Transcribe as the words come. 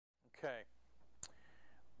Okay.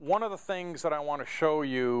 One of the things that I want to show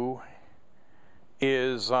you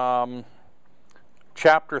is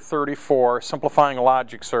Chapter 34, Simplifying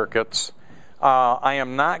Logic Circuits. I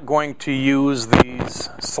am not going to use these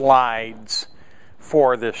slides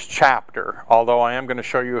for this chapter, although I am going to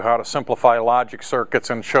show you how to simplify logic circuits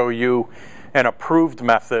and show you an approved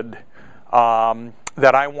method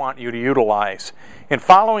that I want you to utilize. In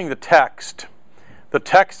following the text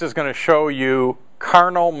is going to show you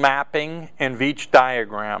Carnot mapping and Veitch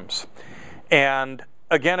diagrams. And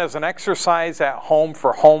again, as an exercise at home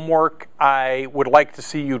for homework, I would like to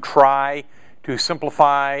see you try to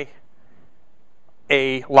simplify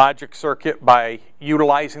a logic circuit by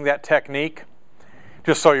utilizing that technique,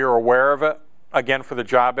 just so you're aware of it. Again, for the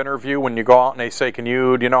job interview, when you go out and they say, do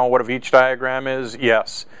you know what a Veitch diagram is?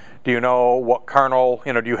 Yes. Do you know what Carnot,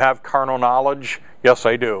 do you have Carnot knowledge? Yes,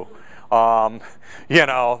 I do.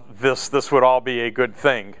 This would all be a good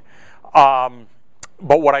thing. But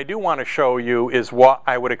what I do want to show you is what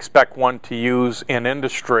I would expect one to use in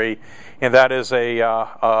industry, and that is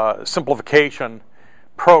a simplification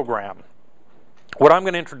program. What I'm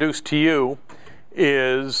going to introduce to you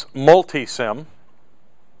is multisim.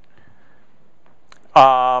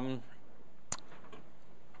 On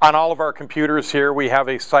all of our computers here, we have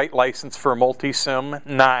a site license for multisim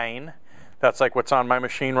 9. That's like what's on my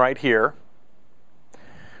machine right here.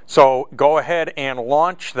 So go ahead and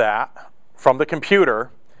launch that from the computer.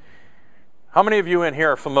 How many of you in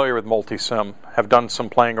here are familiar with multisim, have done some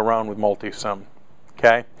playing around with multisim?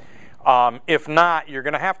 Okay. If not, you're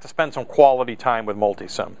going to have to spend some quality time with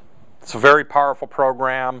multisim. It's a very powerful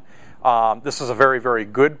program. This is a very, very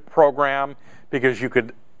good program because you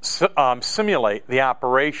could simulate the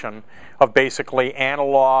operation of basically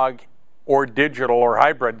analog or digital or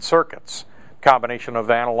hybrid circuits, combination of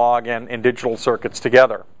analog and digital circuits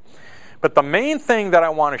together. But the main thing that I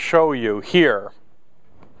want to show you here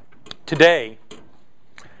today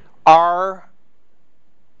are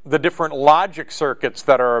the different logic circuits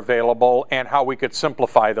that are available and how we could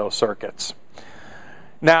simplify those circuits.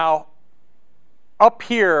 Now, up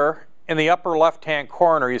here in the upper left-hand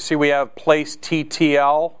corner, you see we have place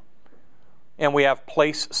TTL and we have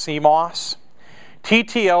place CMOS.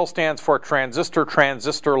 TTL stands for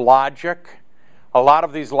transistor-transistor logic. A lot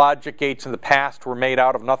of these logic gates in the past were made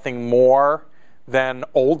out of nothing more than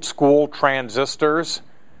old-school transistors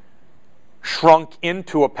shrunk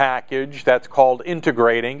into a package that's called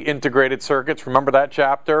integrated circuits. Remember that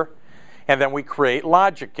chapter? And then we create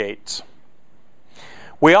logic gates.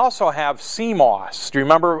 We also have CMOS. Do you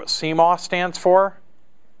remember what CMOS stands for?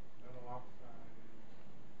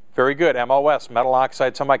 Very good. MOS, metal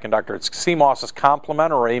oxide semiconductor. CMOS is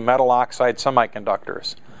complementary metal oxide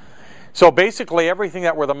semiconductors. So basically everything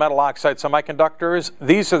that were the metal oxide semiconductors,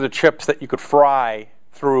 these are the chips that you could fry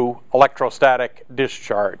through electrostatic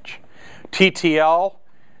discharge. TTL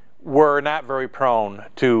were not very prone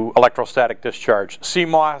to electrostatic discharge.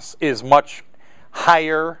 CMOS is much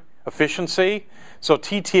higher efficiency, so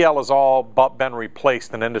TTL has all but been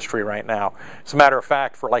replaced in industry right now. As a matter of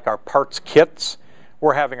fact, for like our parts kits,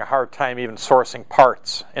 we're having a hard time even sourcing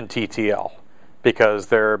parts in TTL because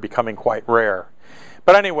they're becoming quite rare.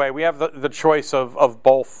 But anyway, we have the choice of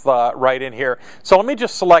both right in here. So let me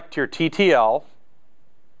just select your TTL.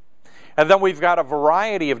 And then we've got a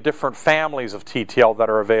variety of different families of TTL that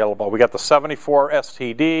are available. We got the 74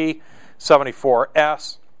 STD,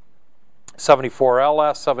 74S,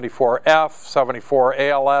 74LS, 74F, 74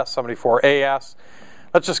 ALS, 74 AS.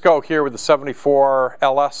 Let's just go here with the 74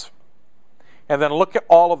 LS. And then look at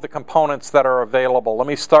all of the components that are available. Let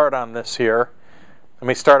me start on this here. Let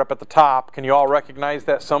me start up at the top. Can you all recognize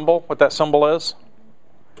that symbol? What that symbol is?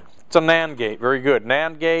 It's a NAND gate. Very good.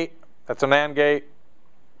 NAND gate. That's a NAND gate.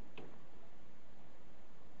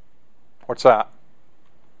 What's that?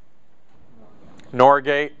 NOR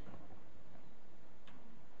gate.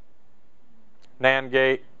 NAND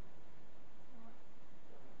gate.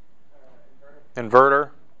 Inverter.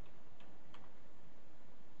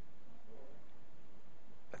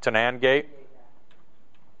 It's an AND gate.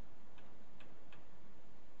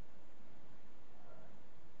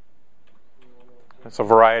 There's a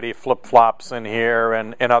variety of flip-flops in here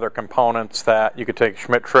and other components that you could take.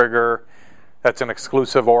 Schmidt trigger, that's an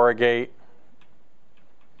exclusive OR gate.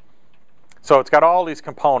 So it's got all these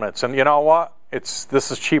components, and you know what?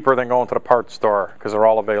 This is cheaper than going to the parts store because they're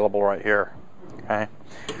all available right here. Okay.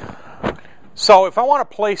 So if I want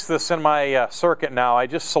to place this in my circuit now, I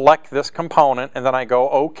just select this component and then I go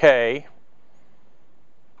OK.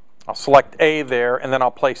 I'll select A there and then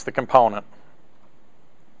I'll place the component.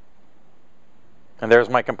 And there's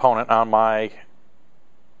my component on my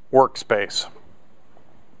workspace.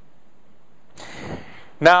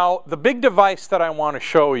 Now, the big device that I want to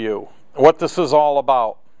show you, what this is all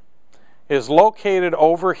about, is located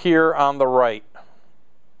over here on the right.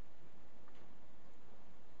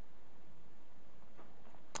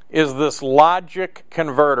 Is this logic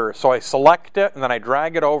converter. So I select it and then I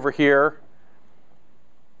drag it over here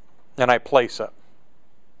and I place it.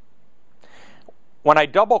 When I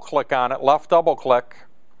double click on it, left double click,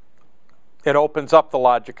 it opens up the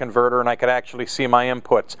logic converter and I can actually see my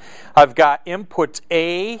inputs. I've got inputs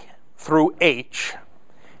A through H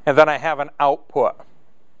and then I have an output.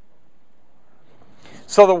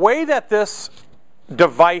 So the way that this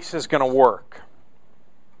device is going to work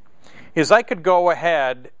is I could go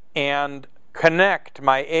ahead and connect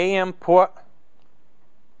my A input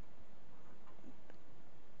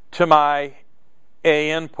to my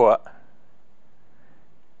A input,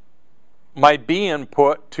 my B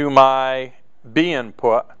input to my B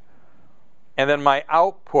input, and then my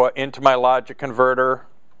output into my logic converter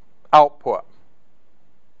output.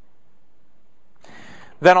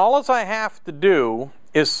 Then all I have to do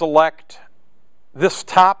is select this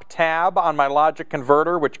top tab on my logic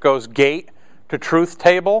converter, which goes gate to truth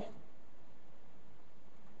table.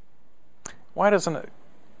 Why doesn't it?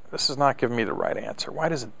 This is not giving me the right answer. Why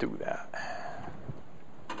does it do that?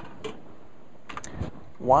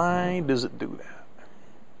 Why does it do that?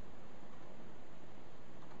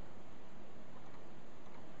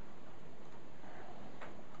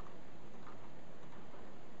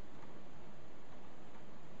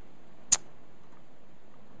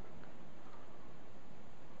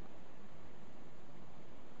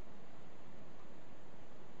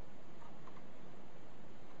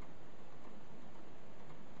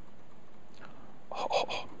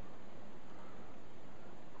 Oh.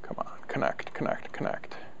 Come on, connect, connect,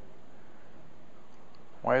 connect.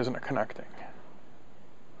 Why isn't it connecting?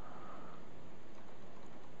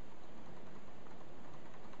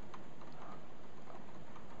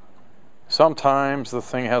 Sometimes the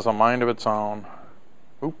thing has a mind of its own.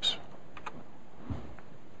 Oops.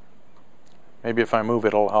 Maybe if I move it,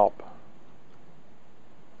 it'll help.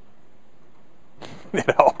 It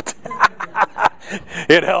helped.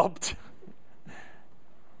 It helped.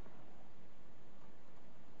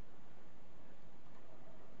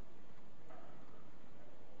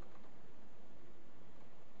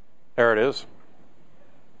 There it is.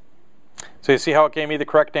 So you see how it gave me the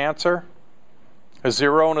correct answer? A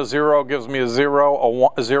 0 and a 0 gives me a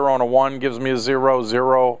 0, a 0 and a 1 gives me a 0,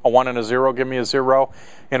 0, a 1 and a 0 give me a 0,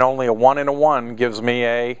 and only a 1 and a 1 gives me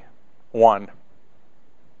a 1.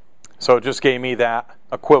 So it just gave me that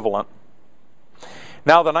equivalent.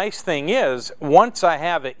 Now the nice thing is, once I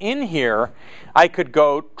have it in here, I could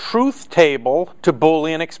go truth table to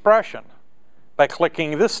Boolean expression by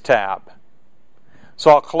clicking this tab. So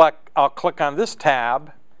I'll click on this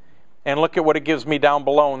tab and look at what it gives me down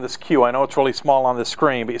below in this queue. I know it's really small on the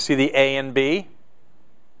screen, but you see the A and B?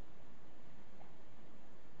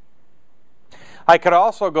 I could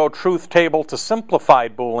also go truth table to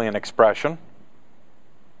simplified Boolean expression.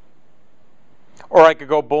 Or I could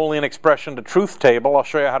go Boolean expression to truth table. I'll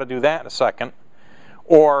show you how to do that in a second.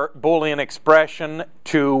 Or Boolean expression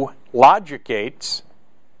to logic gates.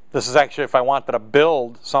 This is actually if I wanted to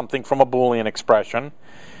build something from a Boolean expression.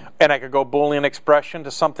 And I could go Boolean expression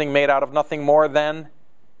to something made out of nothing more than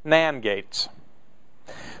NAND gates.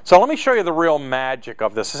 So let me show you the real magic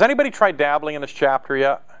of this. Has anybody tried dabbling in this chapter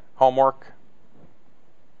yet? Homework?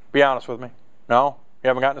 Be honest with me. No? You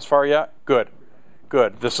haven't gotten as far yet? Good.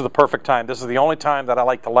 Good. This is the perfect time. This is the only time that I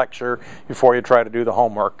like to lecture before you try to do the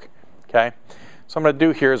homework. Okay? So what I'm going to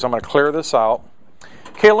do here is I'm going to clear this out.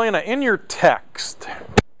 Okay, Lena, in your text,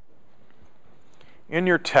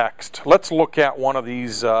 let's look at one of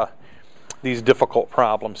these difficult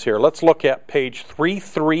problems here. Let's look at page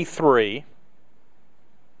 333.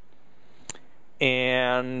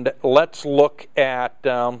 And let's look at,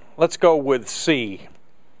 let's go with C.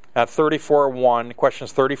 At 34.1,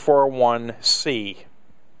 questions 34.1C.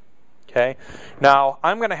 Okay? Now,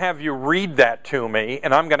 I'm going to have you read that to me,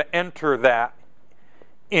 and I'm going to enter that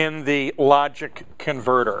in the logic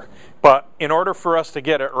converter. But in order for us to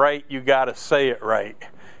get it right, you got to say it right.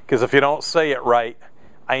 Because if you don't say it right,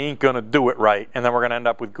 I ain't going to do it right, and then we're going to end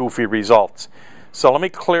up with goofy results. So let me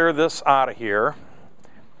clear this out of here.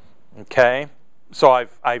 Okay? So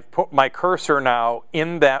I've put my cursor now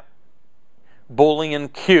in that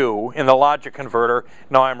Boolean queue in the logic converter.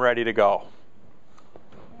 Now I'm ready to go.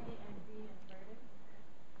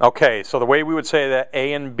 Okay, so the way we would say that,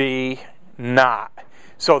 A and B, not.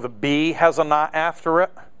 So the B has a not after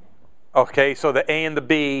it. Okay, so the A and the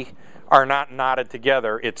B are not knotted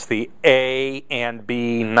together. It's the A and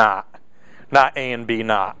B not. Not A and B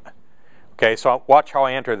not. Okay, so watch how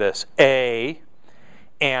I enter this. A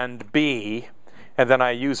and B, and then I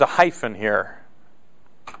use a hyphen here.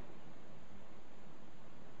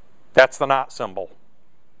 That's the not symbol.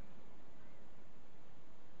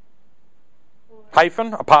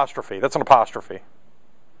 Hyphen, apostrophe. That's an apostrophe.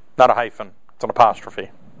 Not a hyphen. It's an apostrophe.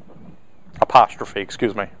 Apostrophe,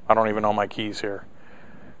 excuse me. I don't even know my keys here.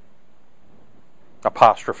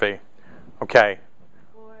 Apostrophe. Okay.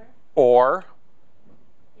 Or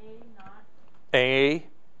A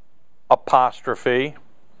apostrophe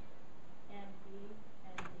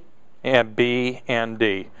and B and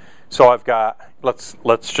D. So I've got, let's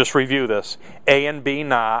just review this. A and B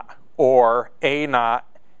not, or A not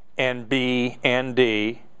and B and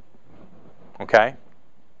D. Okay?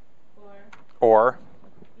 Or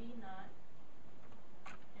B not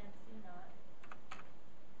and C not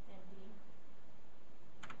and D.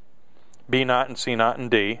 B not and C not and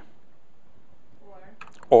D.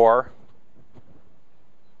 Or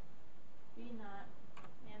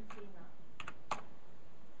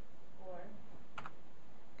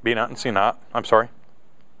B not and C not. I'm sorry. B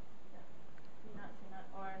not, C not,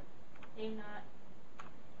 or A not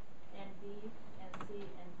and B and C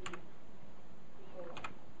and D.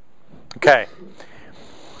 Okay.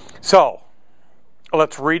 So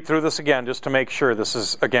let's read through this again just to make sure. This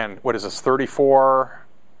is, again, what is this? 34?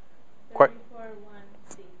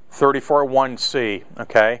 34-1C. 34-1C.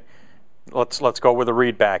 Okay. Let's go with a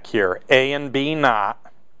read back here. A and B not,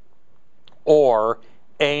 or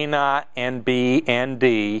A not and B and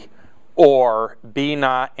D, or B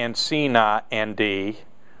not and C not and D,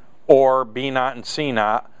 or B not and C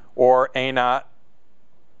not, or A not,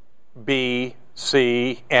 B,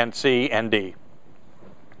 C and D.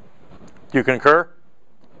 You concur?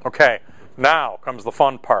 Okay, now comes the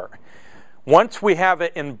fun part. Once we have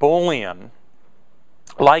it in Boolean,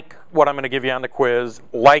 like what I'm going to give you on the quiz,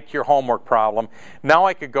 like your homework problem, now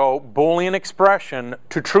I could go Boolean expression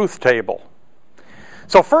to truth table.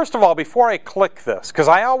 So first of all, before I click this, because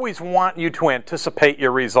I always want you to anticipate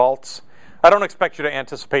your results. I don't expect you to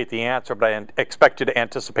anticipate the answer, but I expect you to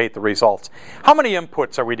anticipate the results. How many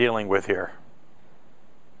inputs are we dealing with here?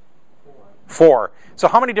 4. So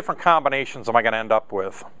how many different combinations am I going to end up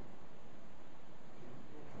with?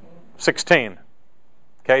 16.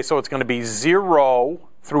 Okay, so it's going to be 0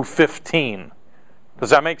 through 15. Does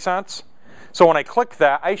that make sense? So when I click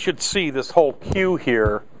that, I should see this whole queue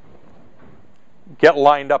here get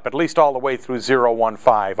lined up at least all the way through 0, 1,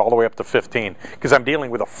 5, all the way up to 15, because I'm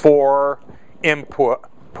dealing with a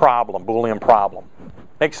 4-input problem, Boolean problem.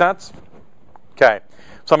 Make sense? Okay,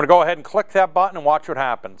 so I'm going to go ahead and click that button and watch what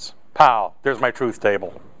happens. Pow, there's my truth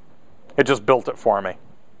table. It just built it for me.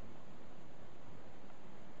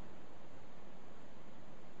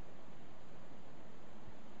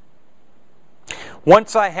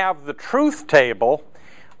 Once I have the truth table,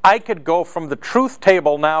 I could go from the truth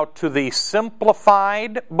table now to the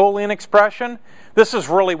simplified Boolean expression. This is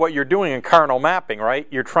really what you're doing in Karnaugh mapping, right?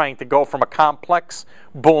 You're trying to go from a complex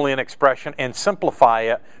Boolean expression and simplify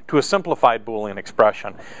it to a simplified Boolean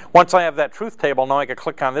expression. Once I have that truth table, now I can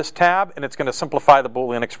click on this tab and it's going to simplify the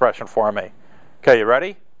Boolean expression for me. Okay, you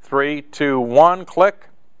ready? 3, 2, 1, click.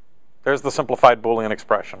 There's the simplified Boolean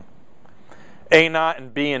expression. A not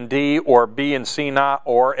and B and D, or B and C not,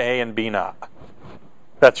 or A and B not.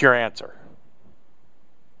 That's your answer.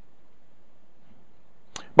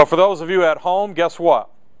 But for those of you at home, guess what?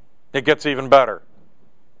 It gets even better.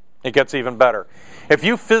 It gets even better. If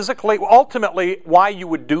you physically, ultimately, why you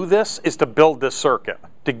would do this is to build this circuit,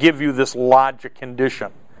 to give you this logic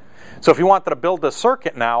condition. So if you wanted to build this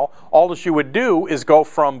circuit now, all that you would do is go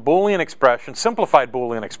from Boolean expression, simplified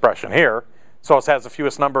Boolean expression here, so it has the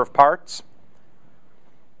fewest number of parts,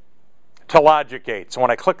 to logic gate. So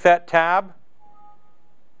when I click that tab,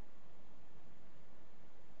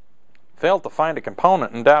 failed to find a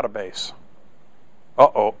component in database.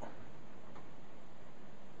 Uh-oh.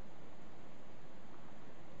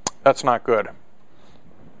 That's not good.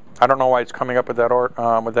 I don't know why it's coming up with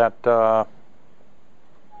that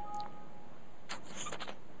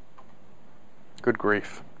good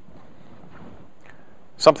grief.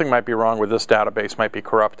 Something might be wrong with this database, might be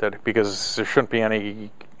corrupted, because there shouldn't be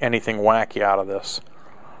anything wacky out of this.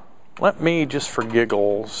 Let me, just for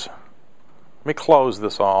giggles, let me close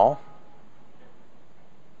this all.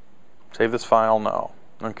 Save this file? No.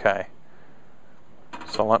 Okay.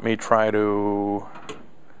 So let me try to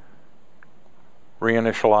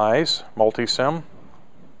reinitialize multisim.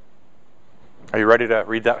 Are you ready to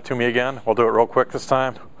read that to me again? We'll do it real quick this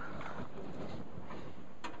time.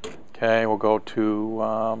 Okay, we'll go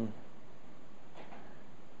to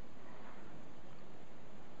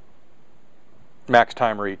max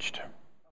time reached.